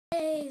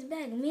he's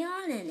back.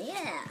 Meownin',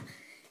 yeah.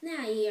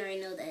 Now you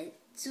already know that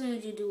as soon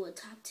as you do a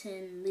top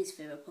 10 least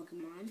favorite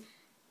Pokemon,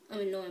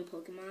 annoying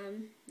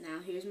Pokemon. Now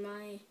here's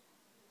my,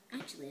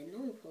 actually a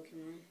normal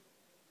Pokemon.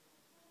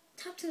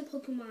 Top 10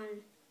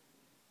 Pokemon.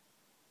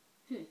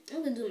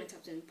 I'm gonna do my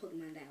top 10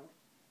 Pokemon that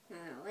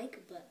I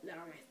like, but that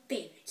are my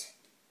favorite.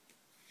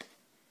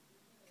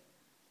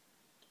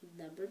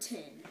 Number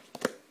 10.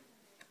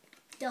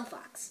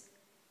 Delphox.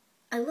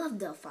 I love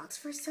Delphox.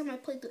 First time I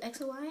played through X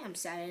and Y, I'm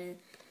sad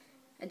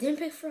I didn't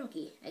pick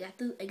Froakie. I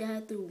got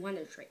it through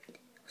Wonder Trade.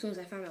 As soon as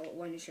I found out what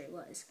Wonder Trade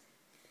was.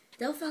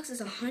 Delphox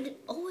is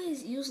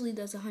usually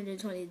does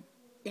 120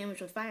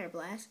 damage with Fire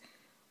Blast.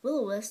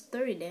 Will-O-Wisp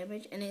 30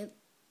 damage, and it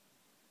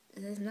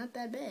is not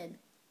that bad.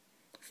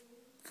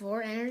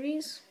 4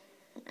 energies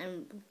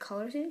and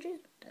color synergy.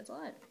 That's a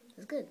lot.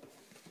 That's good.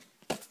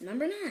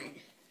 Number 9.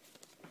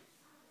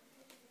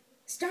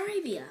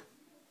 Staravia.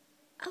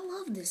 I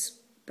love this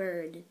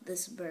bird.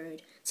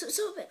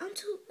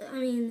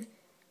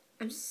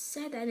 I'm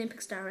sad that I didn't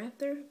pick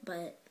Staraptor,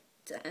 but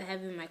I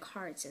have it in my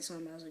cards, so I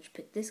might as well just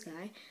pick this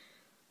guy.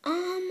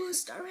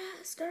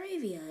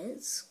 Staravia.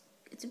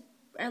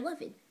 I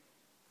love it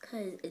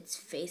because its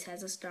face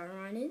has a star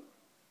on it,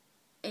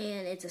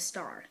 and it's a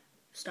star.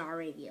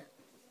 Staravia.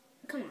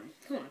 Come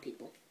on,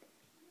 people.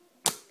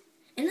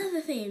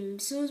 Another thing,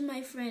 as soon as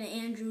my friend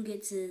Andrew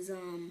gets his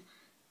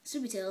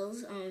Super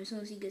Tails, as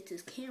soon as he gets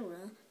his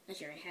camera,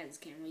 actually I already had his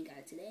camera, he got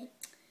it today.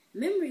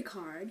 Memory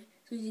card.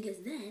 As soon as he gets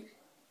that,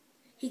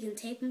 he can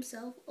tape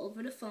himself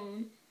over the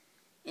phone,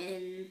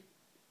 and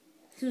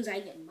as soon as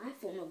I get my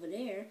phone over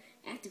there,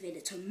 activate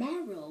it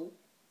tomorrow.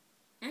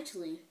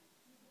 Actually,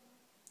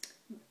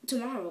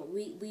 tomorrow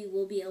we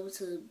will be able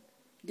to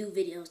do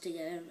videos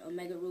together.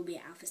 Omega Ruby,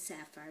 Alpha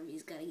Sapphire.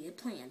 We've got to get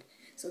planned.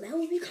 So that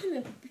will be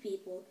coming,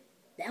 people.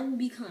 That will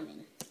be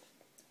coming.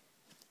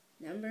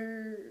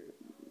 Number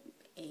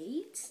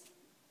 8.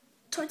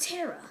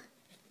 Torterra.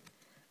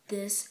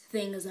 This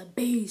thing is a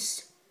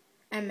beast.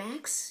 At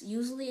max,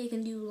 usually it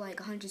can do like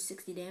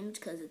 160 damage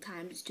because it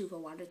times 2 for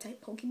water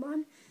type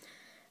Pokemon.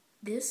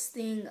 This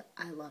thing,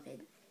 I love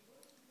it.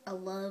 I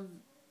love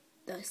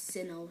the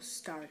Sinnoh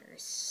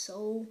starters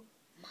so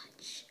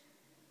much.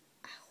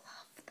 I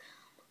love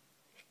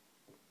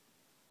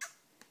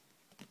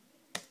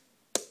them.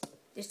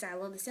 Just I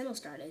love the Sinnoh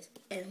starters.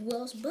 And who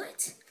else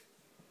but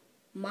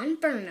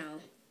Monferno.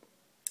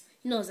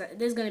 You know,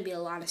 there's going to be a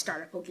lot of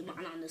starter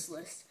Pokemon on this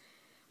list.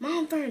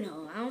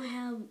 Monferno. I don't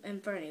have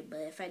Inferno,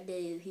 but if I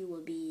did, he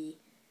would be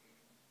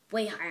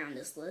way high on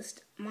this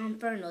list.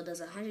 Monferno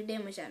does 100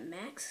 damage at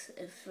max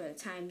if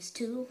times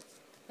 2,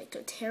 like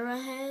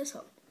Torterra has.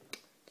 So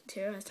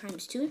Torterra has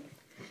times 2.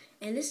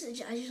 And this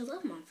is, I just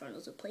love Monferno.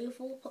 It's a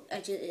playful,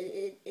 actually,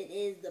 it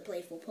is the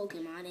playful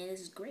Pokemon, and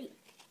this is great.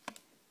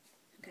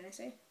 What can I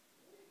say?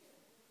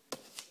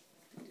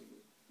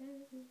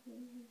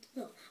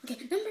 Oh,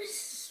 okay,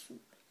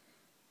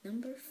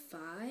 number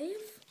 5.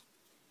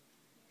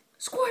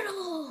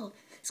 Squirtle!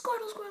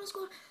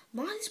 Squirtle!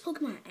 Why these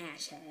Pokemon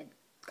Ash had?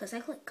 Because I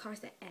collect cards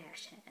that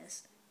Ash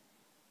has.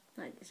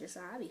 Like, it's just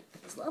a hobby.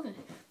 Just love them.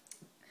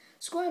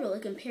 Squirtle,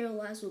 it can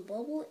paralyze with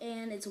Bubble,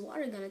 and its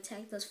water gun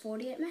attack does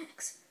 40 at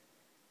max.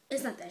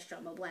 It's not that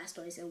strong, but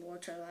Blastoise and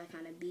Wartortle are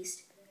kind of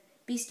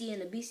beastie in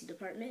the beastie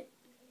department.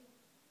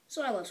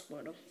 So I love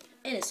Squirtle.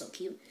 And it's so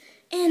cute.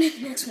 And the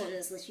next one on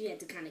this list, you have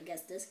to kind of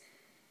guess this,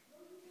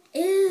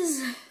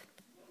 is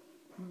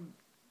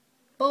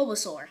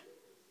Bulbasaur.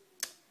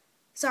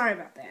 Sorry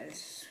about that.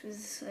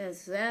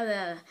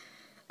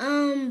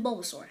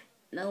 Bulbasaur.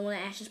 Another one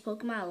of Ash's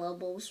Pokemon. I love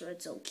Bulbasaur.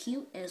 It's so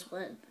cute. And it's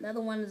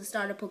another one of the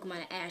starter Pokemon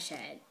that Ash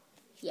had.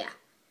 Yeah.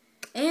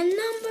 And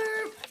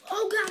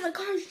oh god, my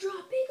cards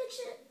dropped.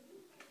 Pikachu.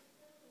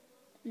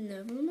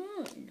 Never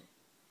mind.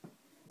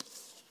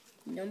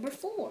 Number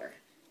 4.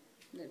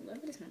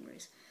 Whatever this number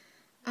is.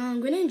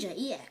 Greninja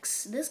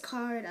EX. This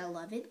card, I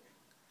love it.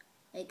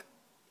 Like,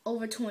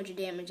 over 200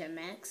 damage at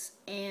max.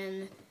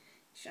 And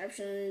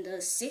Sharpshooting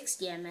does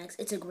 60 at max.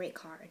 It's a great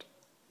card.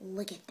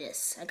 Look at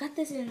this. I got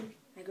this in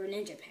my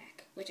Greninja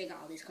pack, which I got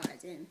all these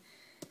cards in.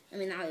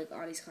 Not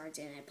all these cards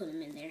in. I put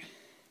them in there.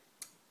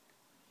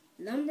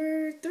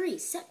 Number 3,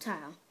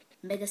 Sceptile.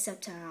 Mega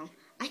Sceptile.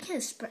 I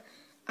can't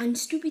on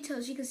Stoopy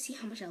Tales, you can see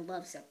how much I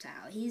love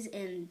Sceptile. He's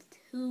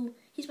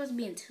supposed to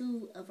be in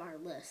 2 of our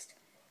list.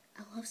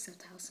 I love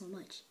Sceptile so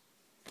much.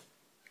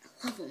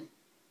 I love him.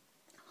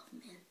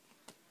 Man.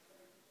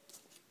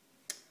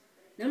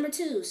 Number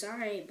 2,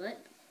 sorry,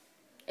 but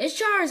it's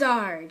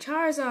Charizard.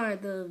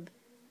 Charizard, the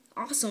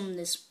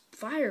awesomeness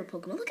fire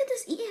Pokemon. Look at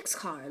this EX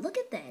card. Look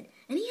at that.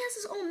 And he has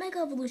his own Mega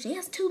Evolution. He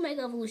has 2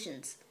 Mega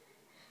Evolutions.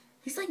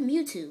 He's like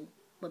Mewtwo,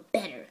 but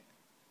better.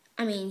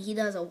 He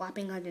does a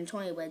whopping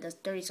 120, but it does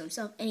 30 to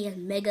himself. And he has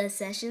Mega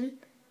Session,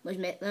 which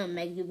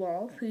Mega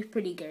Ball. He's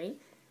pretty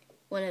great.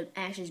 One of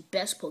Ash's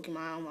best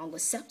Pokemon, along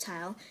with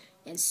Sceptile,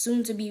 and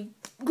soon to be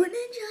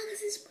Greninja.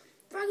 This is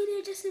Froggy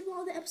there just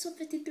evolved the episode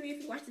 53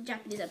 if you watch the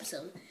Japanese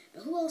episode.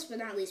 But who else but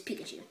not least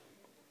Pikachu?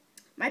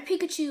 My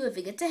Pikachu, if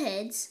it gets to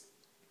heads,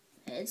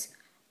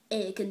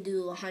 it can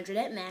do 100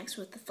 at max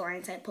with the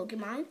flying type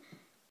Pokemon.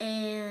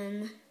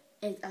 And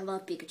I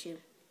love Pikachu.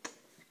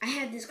 I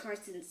had this card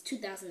since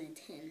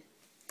 2010.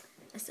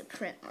 That's the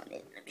print on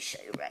it. Let me show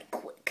you right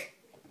quick.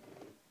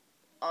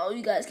 Oh,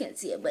 you guys can't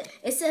see it, but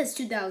it says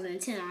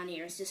 2010 on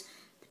here. It's just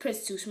the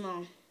print's too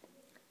small.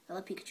 I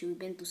love Pikachu. We've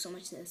been through so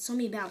much. So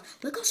many battles.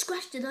 Look how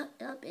scratched it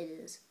up it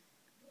is.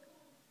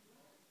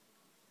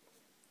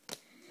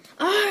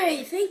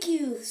 Alright, thank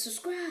you.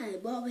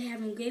 Subscribe. While we're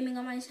having gaming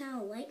on my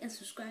channel, like and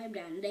subscribe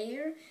down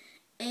there.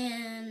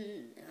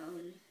 And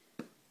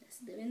that's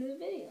the end of the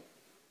video.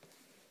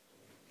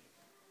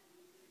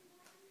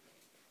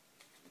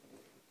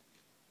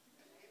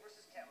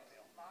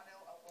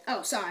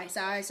 Oh, sorry.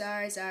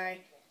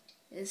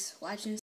 Just watching